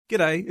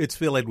G'day, it's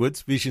Phil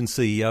Edwards, Vision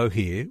CEO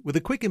here, with a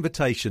quick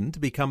invitation to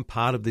become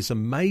part of this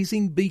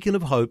amazing beacon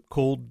of hope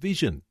called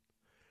Vision.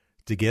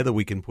 Together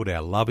we can put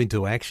our love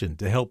into action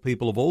to help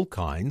people of all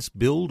kinds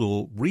build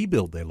or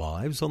rebuild their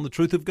lives on the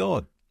truth of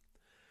God.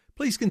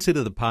 Please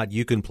consider the part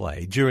you can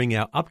play during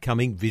our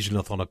upcoming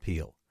Visionathon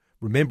appeal,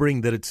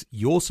 remembering that it's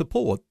your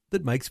support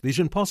that makes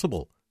Vision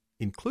possible,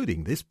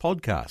 including this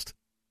podcast.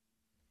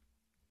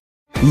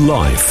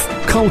 Life,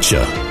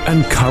 culture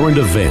and current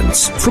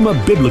events from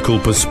a biblical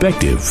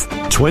perspective.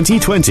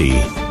 2020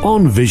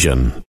 on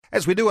Vision.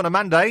 As we do on a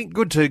Monday,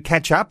 good to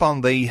catch up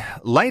on the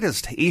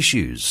latest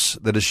issues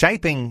that are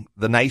shaping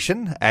the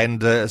nation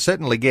and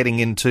certainly getting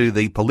into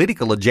the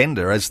political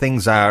agenda as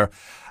things are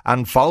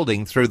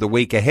unfolding through the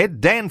week ahead.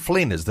 Dan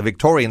Flynn is the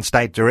Victorian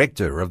State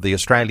Director of the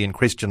Australian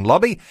Christian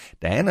Lobby.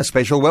 Dan, a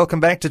special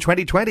welcome back to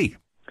 2020.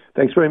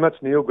 Thanks very much,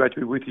 Neil. Great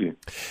to be with you.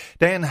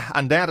 Dan,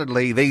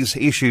 undoubtedly these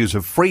issues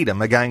of freedom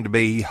are going to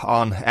be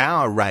on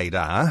our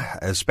radar,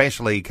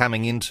 especially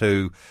coming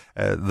into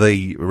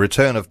the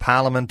return of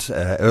Parliament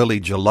early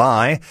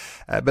July.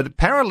 But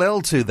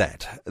parallel to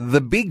that, the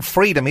big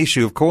freedom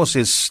issue, of course,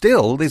 is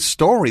still this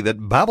story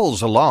that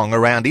bubbles along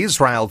around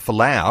Israel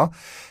Folau.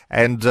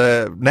 And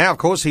now, of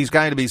course, he's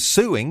going to be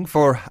suing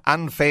for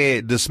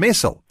unfair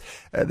dismissal.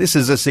 This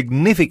is a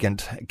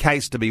significant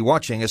case to be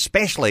watching,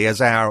 especially as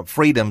our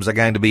freedoms are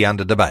going to be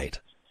under debate.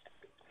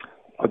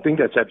 I think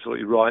that's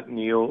absolutely right,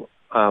 Neil.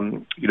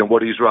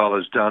 What Israel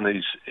has done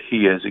is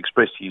he has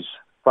expressed his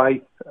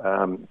faith,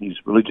 his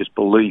religious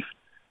belief.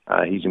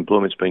 His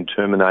employment's been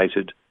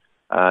terminated.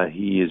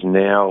 He is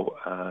now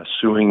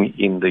suing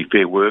in the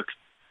Fair Work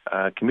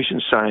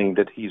Commission, saying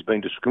that he's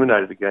been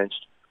discriminated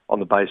against on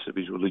the basis of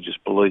his religious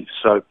beliefs.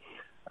 So,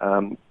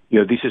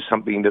 this is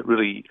something that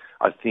really,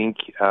 I think,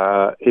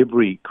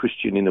 every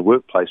Christian in the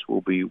workplace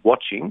will be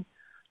watching.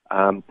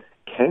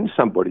 Can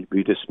somebody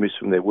be dismissed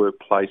from their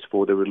workplace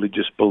for their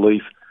religious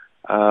belief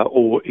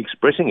or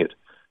expressing it?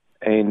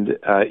 And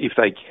if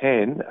they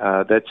can,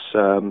 that's,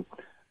 a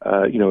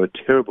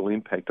terrible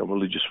impact on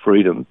religious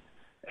freedom,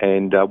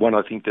 and one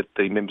I think that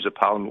the members of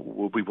Parliament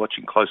will be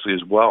watching closely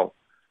as well.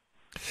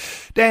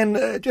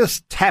 Dan,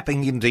 just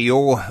tapping into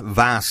your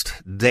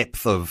vast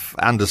depth of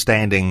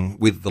understanding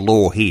with the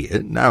law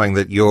here, knowing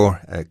that your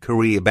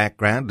career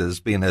background has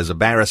been as a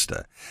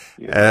barrister,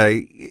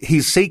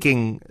 he's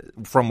seeking,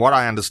 from what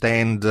I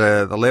understand,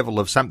 the level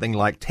of something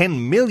like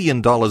 $10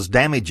 million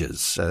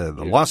damages,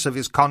 the loss of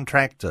his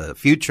contract,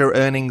 future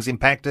earnings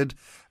impacted,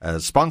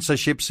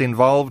 sponsorships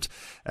involved.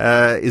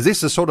 Is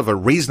this a sort of a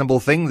reasonable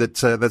thing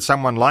that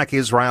someone like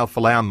Israel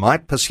Folau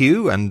might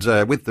pursue, and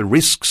with the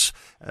risks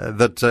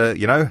that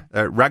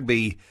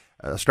rugby,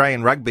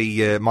 Australian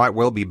rugby might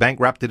well be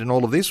bankrupted in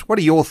all of this? What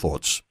are your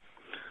thoughts?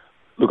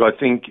 Look, I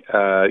think he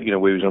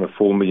was on a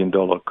 $4 million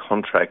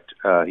contract.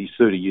 He's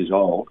 30 years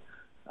old,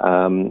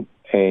 so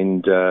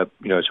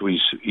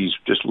he's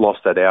just lost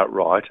that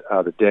outright.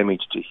 The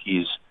damage to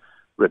his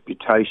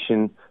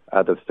reputation,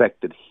 the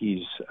fact that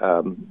his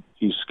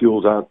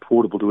skills aren't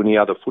portable to any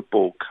other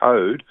football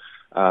code,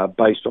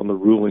 based on the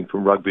ruling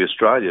from Rugby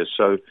Australia.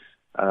 So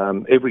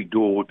every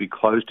door would be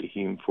closed to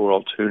him for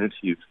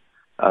alternative,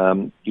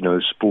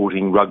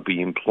 sporting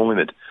rugby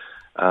employment.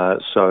 I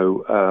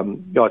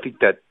think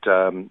that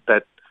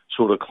that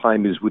sort of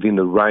claim is within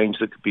the range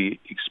that could be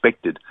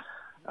expected.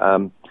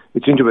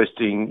 It's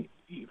interesting,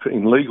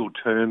 in legal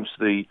terms,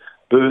 the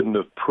burden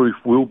of proof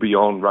will be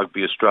on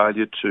Rugby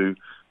Australia to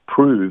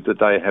prove that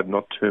they have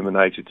not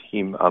terminated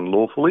him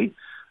unlawfully.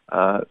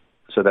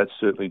 So that's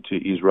certainly to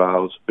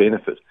Israel's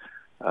benefit.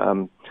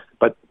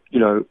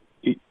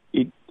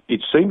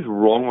 It seems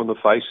wrong on the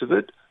face of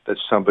it that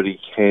somebody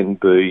can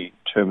be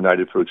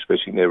terminated for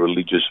expressing their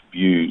religious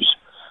views.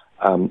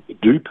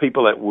 Do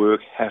people at work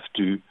have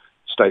to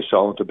stay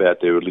silent about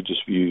their religious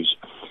views?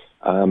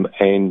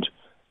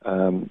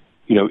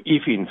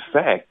 If in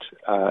fact,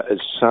 as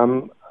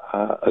some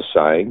are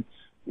saying,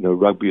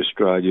 Rugby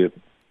Australia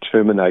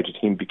terminated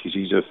him because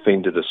he's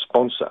offended a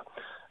sponsor,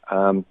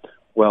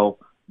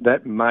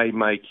 that may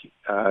make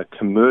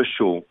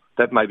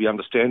that may be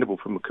understandable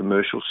from a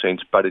commercial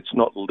sense, but it's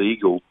not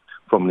legal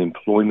from an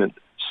employment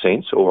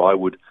sense, or I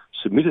would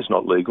submit it's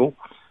not legal.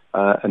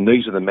 And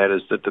these are the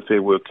matters that the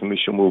Fair Work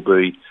Commission will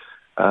be,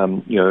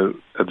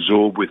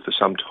 absorbed with for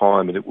some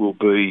time, and it will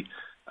be,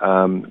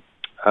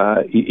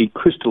 it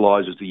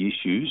crystallises the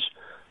issues,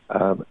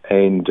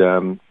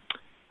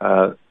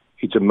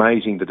 it's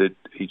amazing that it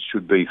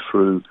should be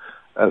through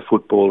a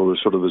footballer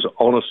as sort of as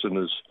honest and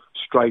as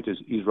straight as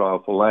Israel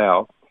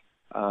Folau.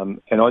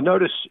 And I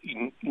notice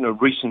in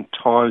recent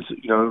times,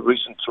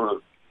 recent sort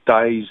of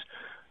days,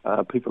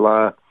 people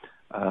are,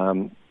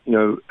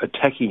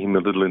 attacking him a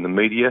little in the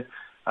media.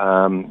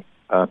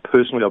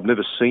 Personally, I've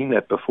never seen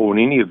that before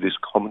in any of this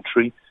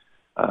commentary.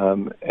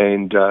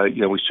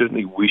 We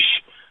certainly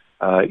wish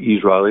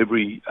Israel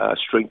every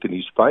strength in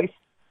his faith,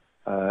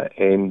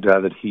 and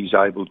that he's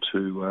able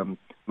to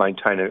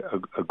maintain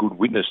a good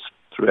witness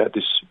throughout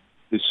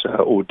this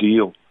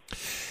ordeal.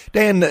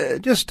 Dan,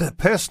 just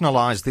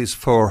personalise this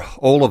for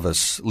all of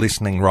us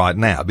listening right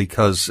now,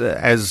 because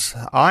as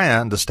I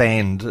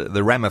understand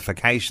the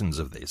ramifications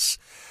of this,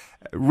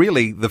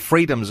 really the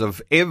freedoms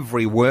of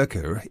every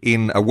worker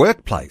in a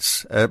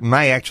workplace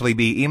may actually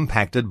be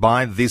impacted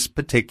by this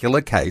particular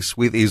case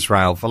with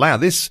Israel Folau.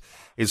 This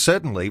is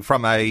certainly,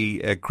 from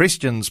a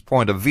Christian's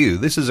point of view,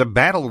 this is a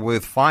battle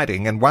worth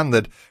fighting, and one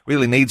that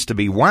really needs to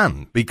be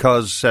won,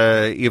 because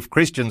if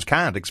Christians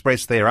can't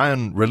express their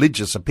own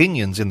religious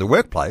opinions in the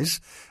workplace,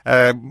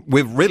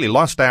 we've really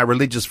lost our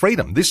religious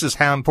freedom. This is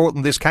how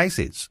important this case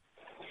is.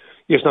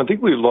 Yes, and I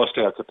think we've lost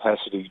our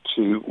capacity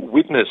to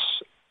witness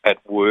at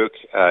work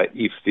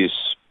if this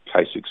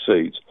case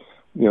succeeds.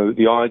 You know,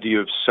 the idea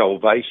of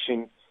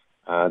salvation,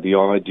 the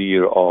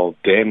idea of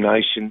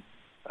damnation,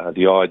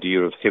 the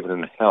idea of heaven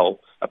and hell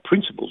are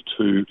principal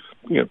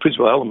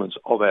elements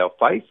of our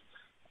faith,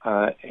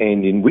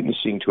 and in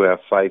witnessing to our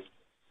faith,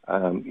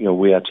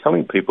 we are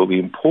telling people the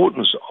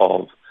importance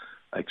of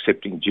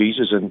accepting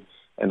Jesus and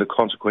the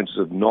consequences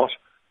of not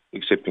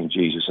accepting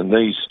Jesus. And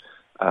these,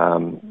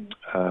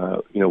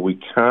 we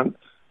can't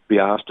be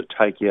asked to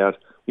take out,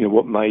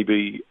 what may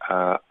be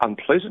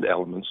unpleasant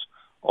elements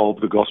of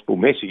the gospel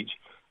message.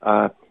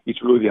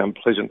 It's really the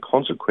unpleasant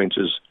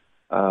consequences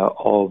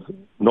of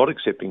not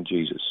accepting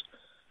Jesus.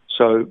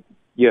 So,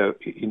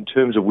 in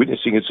terms of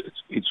witnessing,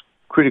 it's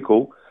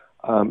critical.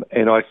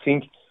 And I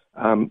think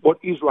what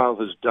Israel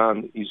has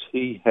done is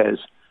he has,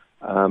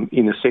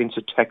 in a sense,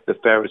 attacked the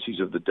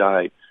Pharisees of the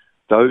day,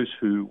 those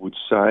who would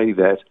say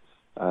that,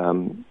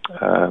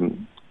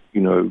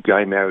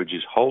 gay marriage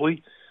is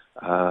holy,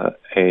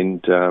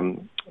 and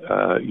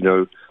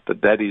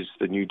that is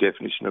the new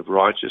definition of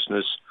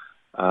righteousness.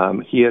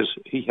 He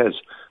has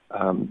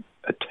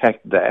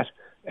attacked that,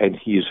 and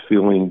he is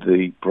feeling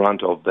the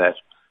brunt of that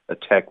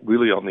attack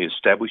really on the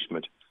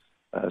establishment.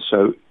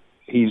 So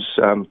he's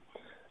a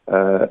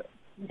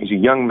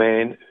young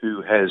man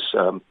who has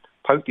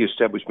poked the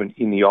establishment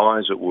in the eye,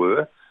 as it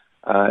were,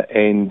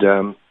 and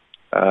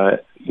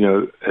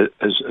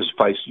has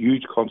faced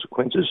huge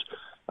consequences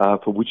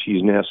for which he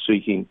is now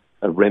seeking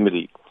a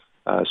remedy.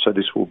 So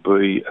this will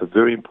be a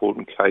very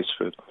important case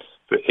for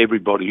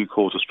everybody who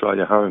calls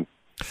Australia home.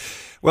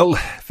 Well,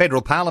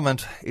 Federal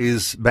Parliament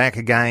is back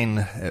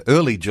again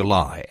early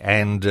July,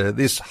 and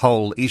this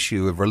whole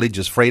issue of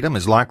religious freedom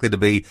is likely to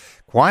be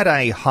quite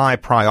a high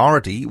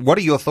priority. What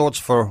are your thoughts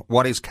for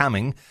what is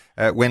coming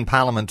when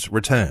Parliament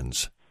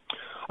returns?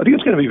 I think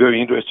it's going to be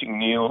very interesting,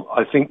 Neil.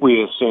 I think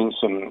we are seeing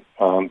some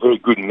very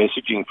good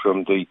messaging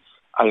from the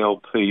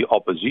ALP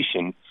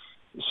opposition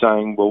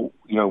saying, well,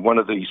 one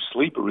of these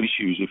sleeper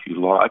issues, if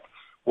you like,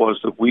 was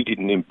that we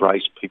didn't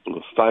embrace people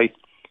of faith.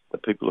 The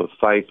people of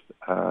faith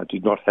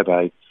did not have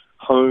a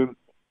home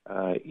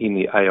in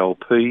the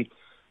ALP.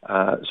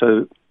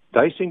 So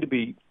they seem to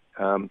be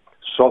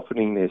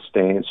softening their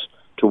stance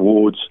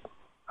towards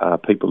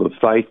people of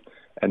faith,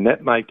 and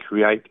that may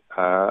create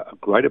a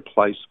greater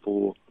place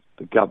for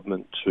the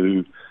government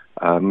to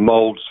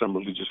mould some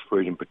religious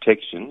freedom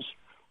protections,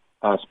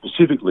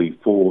 specifically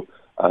for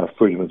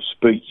freedom of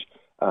speech,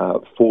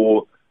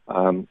 for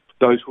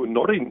those who are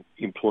not in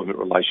employment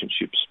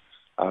relationships,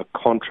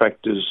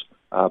 contractors,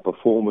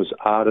 performers,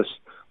 artists,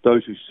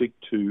 those who seek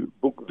to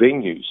book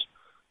venues.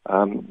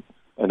 And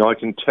I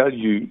can tell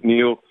you,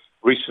 Neil,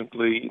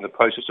 recently in the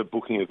process of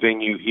booking a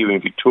venue here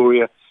in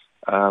Victoria,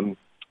 the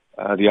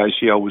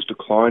ACL was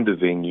declined a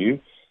venue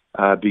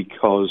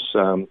because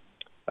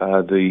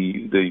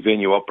the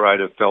venue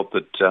operator felt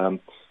that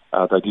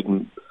they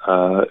didn't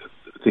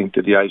think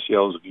that the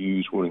ACL's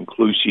views were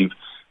inclusive,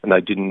 and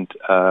they didn't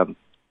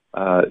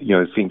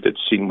think that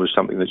sin was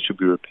something that should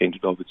be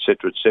repented of,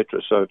 etc.,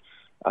 etc. So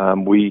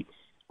we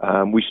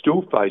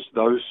still face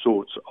those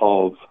sorts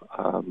of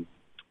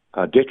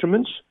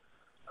detriments,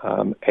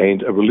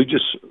 and a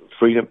Religious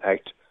Freedom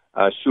Act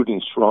should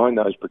enshrine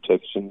those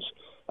protections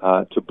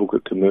to book a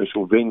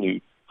commercial venue,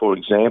 for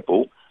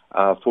example,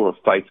 for a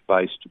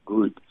faith-based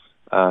group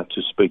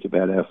to speak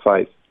about our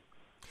faith.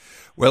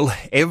 Well,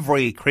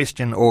 every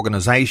Christian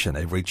organisation,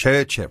 every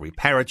church, every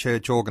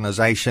parachurch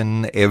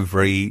organisation,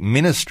 every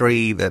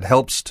ministry that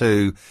helps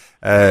to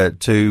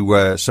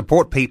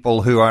support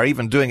people who are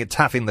even doing it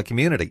tough in the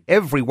community,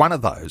 every one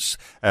of those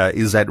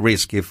is at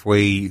risk if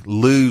we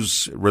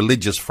lose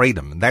religious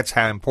freedom. And that's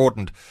how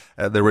important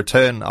the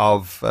return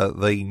of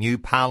the new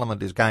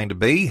Parliament is going to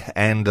be,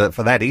 and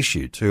for that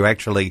issue to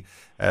actually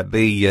have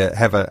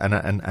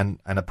an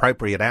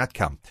appropriate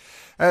outcome.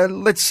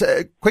 Let's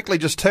quickly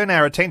just turn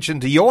our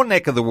attention to your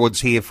neck of the woods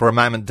here for a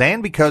moment,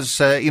 Dan,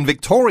 because in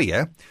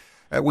Victoria,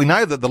 we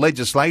know that the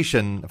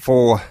legislation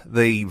for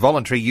the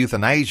voluntary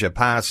euthanasia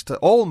passed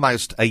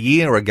almost a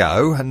year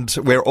ago, and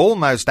we're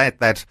almost at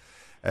that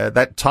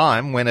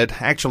time when it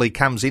actually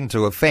comes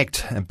into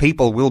effect, and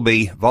people will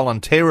be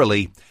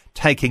voluntarily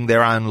taking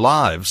their own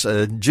lives.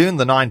 June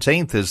the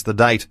 19th is the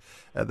date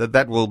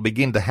that will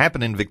begin to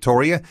happen in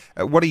Victoria.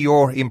 What are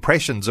your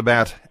impressions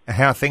about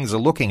how things are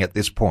looking at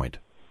this point?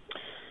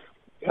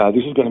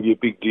 This is going to be a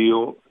big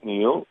deal,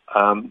 Neil.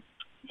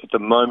 At the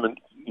moment,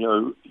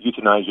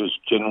 euthanasia has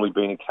generally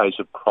been a case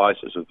of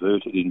crisis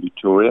averted in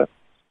Victoria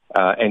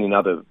and in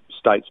other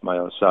states, may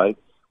I say,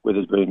 where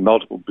there's been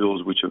multiple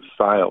bills which have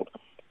failed.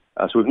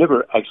 So we've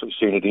never actually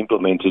seen it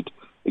implemented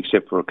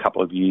except for a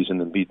couple of years in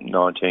the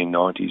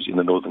mid-1990s in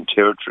the Northern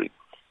Territory.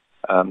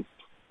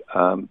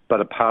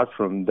 But apart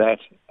from that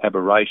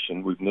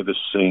aberration, we've never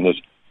seen it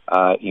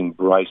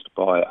embraced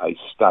by a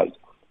state.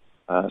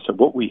 So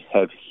what we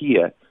have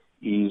here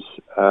is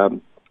a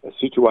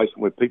situation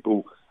where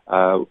people,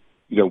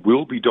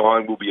 will be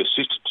dying, will be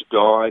assisted to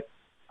die.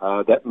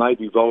 That may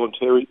be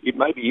voluntary. It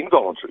may be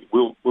involuntary.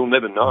 We'll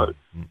never know.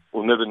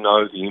 We'll never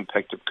know the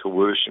impact of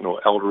coercion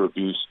or elder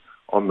abuse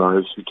on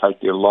those who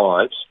take their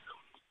lives.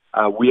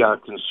 We are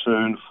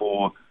concerned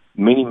for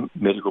many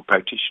medical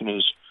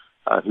practitioners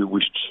who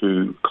wish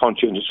to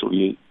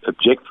conscientiously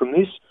object from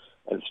this,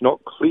 and it's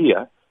not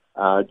clear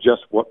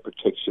just what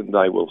protection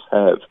they will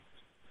have.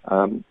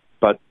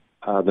 But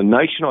the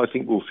nation, I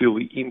think, will feel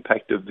the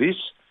impact of this,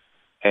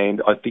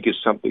 and I think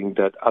it's something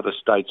that other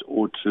states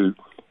ought to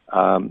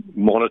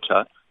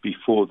monitor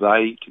before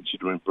they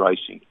consider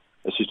embracing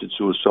assisted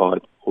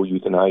suicide or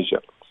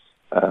euthanasia.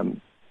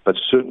 But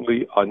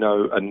certainly I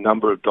know a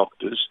number of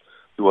doctors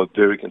who are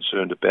very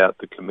concerned about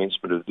the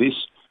commencement of this.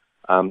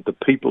 The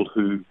people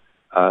who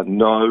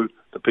know,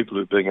 the people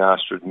who are being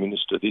asked to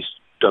administer this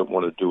don't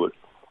want to do it.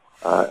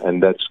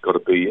 And that's got to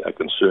be a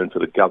concern for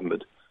the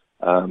government,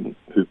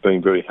 who've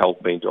been very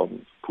hell-bent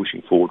on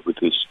pushing forward with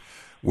this.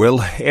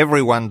 Well,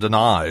 everyone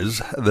denies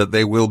that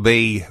there will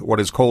be what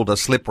is called a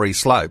slippery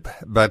slope,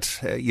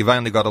 but you've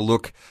only got to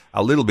look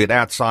a little bit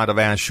outside of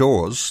our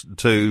shores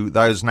to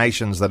those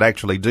nations that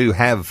actually do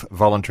have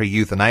voluntary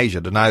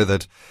euthanasia to know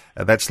that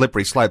that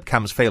slippery slope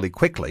comes fairly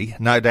quickly.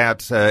 No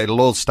doubt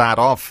it'll all start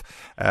off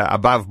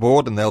above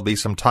board and there'll be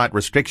some tight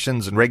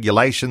restrictions and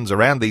regulations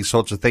around these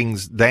sorts of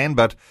things, Dan,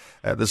 but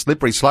the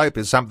slippery slope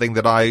is something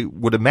that I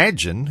would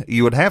imagine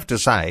you would have to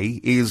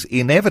say is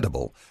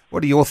inevitable.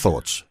 What are your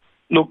thoughts?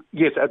 Look,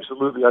 yes,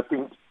 absolutely. I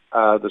think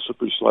the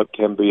slippery slope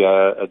can be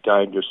a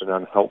dangerous and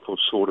unhelpful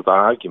sort of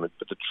argument.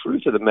 But the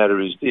truth of the matter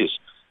is this.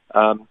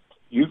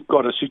 You've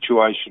got a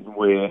situation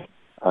where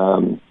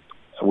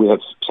we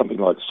have something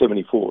like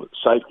 74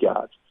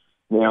 safeguards.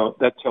 Now,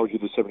 that tells you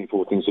the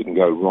 74 things that can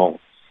go wrong.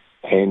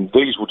 And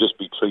these will just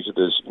be treated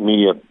as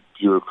mere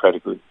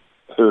bureaucratic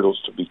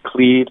hurdles to be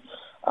cleared.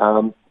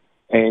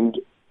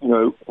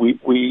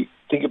 We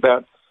think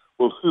about,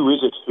 well, who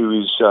is it who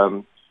is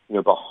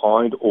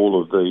behind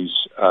all of these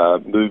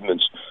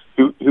movements?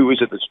 Who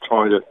is it that's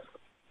trying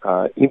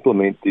to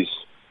implement this,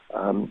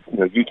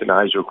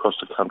 euthanasia across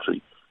the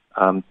country?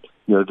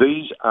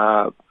 These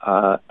are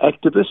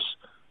activists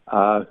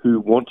who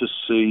want to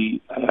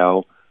see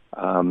our,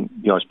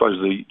 I suppose,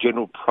 the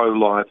general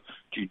pro-life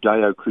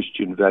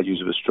Judeo-Christian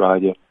values of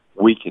Australia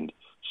weakened.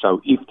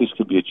 So if this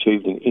could be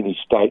achieved in any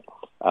state,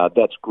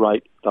 that's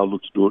great. They'll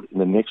look to do it in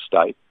the next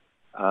state.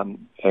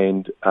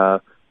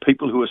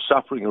 People who are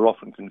suffering are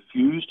often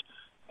confused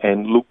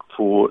and look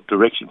for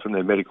direction from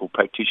their medical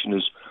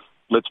practitioners.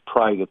 Let's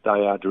pray that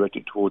they are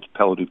directed towards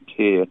palliative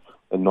care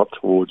and not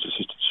towards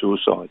assisted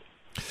suicide.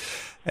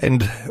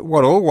 And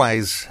what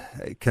always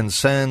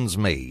concerns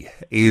me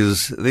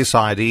is this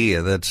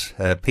idea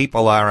that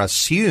people are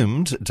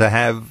assumed to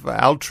have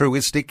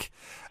altruistic,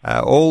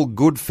 all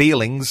good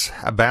feelings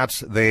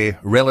about their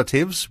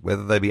relatives,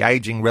 whether they be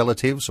ageing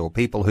relatives or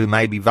people who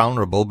may be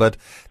vulnerable. But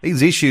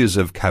these issues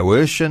of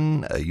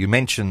coercion, you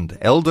mentioned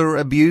elder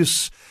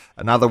abuse.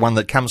 Another one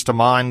that comes to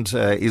mind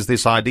is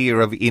this idea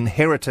of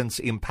inheritance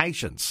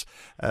impatience.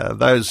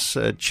 Those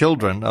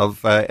children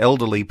of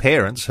elderly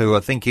parents who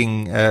are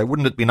thinking,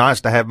 wouldn't it be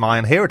nice to have my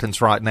inheritance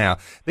right now?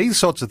 These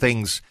sorts of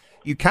things,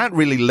 you can't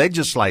really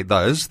legislate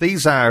those.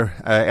 These are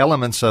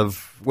elements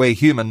of where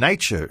human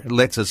nature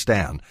lets us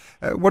down.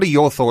 What are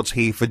your thoughts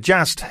here for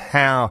just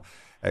how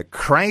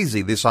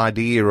crazy this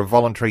idea of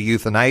voluntary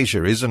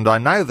euthanasia is? And I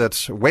know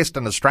that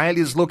Western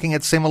Australia is looking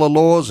at similar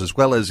laws as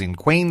well as in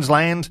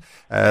Queensland.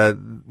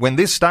 When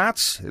this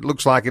starts, it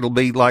looks like it'll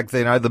be like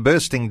the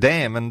bursting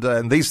dam,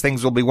 and these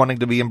things will be wanting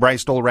to be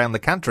embraced all around the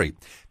country.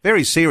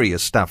 Very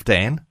serious stuff,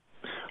 Dan.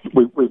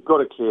 We've got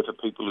to care for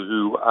people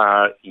who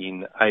are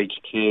in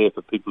aged care,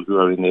 for people who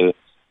are in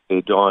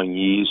their dying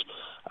years.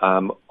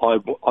 I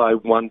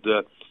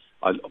wonder,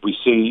 we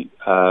see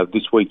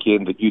this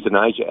weekend that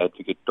euthanasia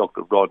advocate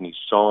Dr. Rodney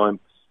Syme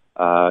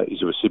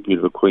is a recipient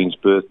of a Queen's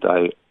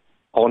Birthday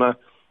honour.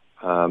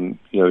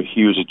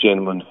 He was a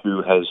gentleman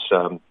who has,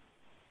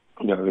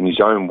 in his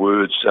own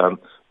words,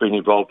 been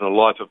involved in a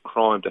life of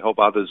crime to help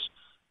others,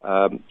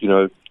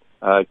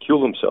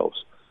 kill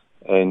themselves.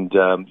 And,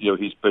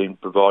 he's been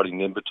providing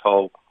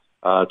Nembutal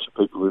to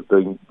people who've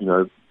been,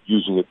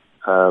 using it,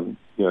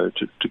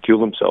 to kill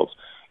themselves.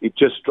 It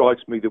just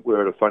strikes me that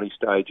we're at a funny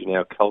stage in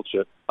our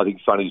culture. I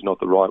think funny is not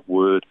the right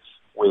word,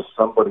 where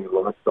somebody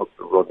like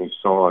Dr. Rodney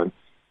Syme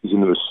is in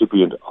the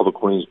recipient of a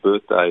Queen's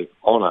Birthday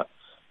honour.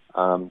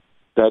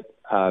 That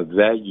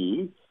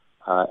value,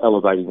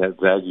 elevating that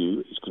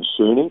value is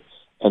concerning,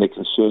 and it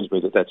concerns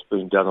me that that's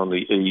been done on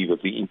the eve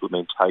of the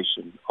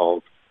implementation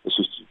of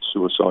assisted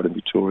suicide in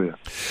Victoria.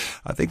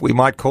 I think we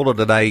might call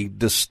it a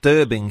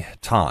disturbing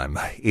time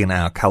in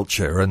our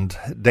culture. And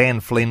Dan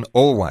Flynn,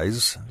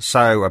 always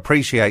so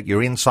appreciate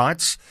your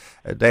insights.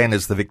 Dan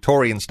is the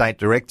Victorian State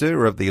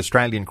Director of the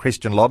Australian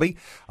Christian Lobby.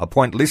 I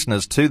point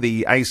listeners to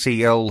the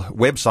ACL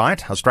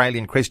website,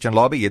 Australian Christian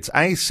Lobby. It's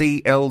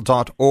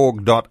acl.org.au.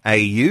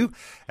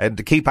 And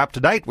to keep up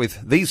to date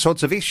with these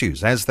sorts of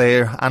issues as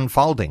they're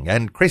unfolding,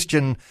 and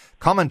Christian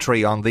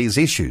commentary on these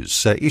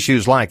issues,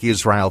 issues like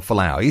Israel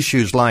Folau,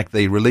 issues like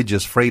the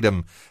religious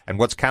freedom and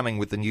what's coming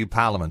with the new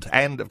parliament,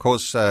 and of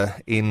course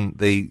in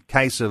the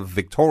case of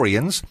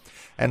Victorians,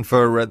 and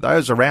for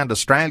those around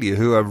Australia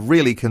who are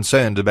really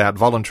concerned about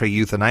voluntary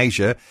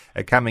euthanasia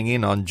coming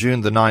in on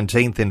June the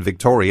 19th in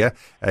Victoria,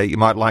 you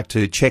might like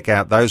to check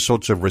out those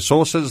sorts of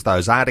resources,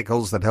 those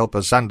articles that help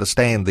us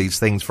understand these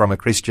things from a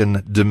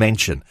Christian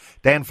dimension.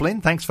 Dan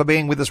Flynn, thanks for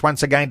being with us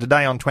once again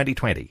today on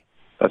 2020.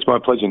 That's my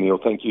pleasure, Neil.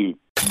 Thank you.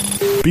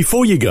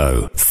 Before you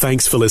go,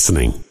 thanks for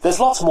listening.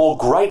 There's lots more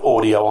great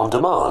audio on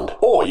demand,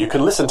 or you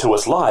can listen to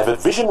us live at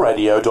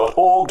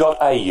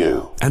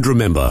visionradio.org.au. And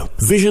remember,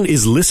 Vision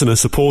is listener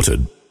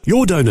supported.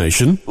 Your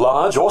donation,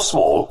 large or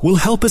small, will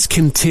help us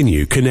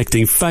continue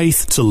connecting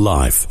faith to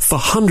life for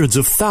hundreds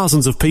of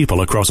thousands of people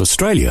across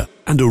Australia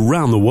and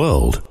around the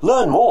world.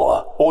 Learn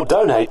more or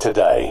donate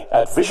today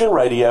at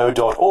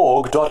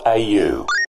visionradio.org.au.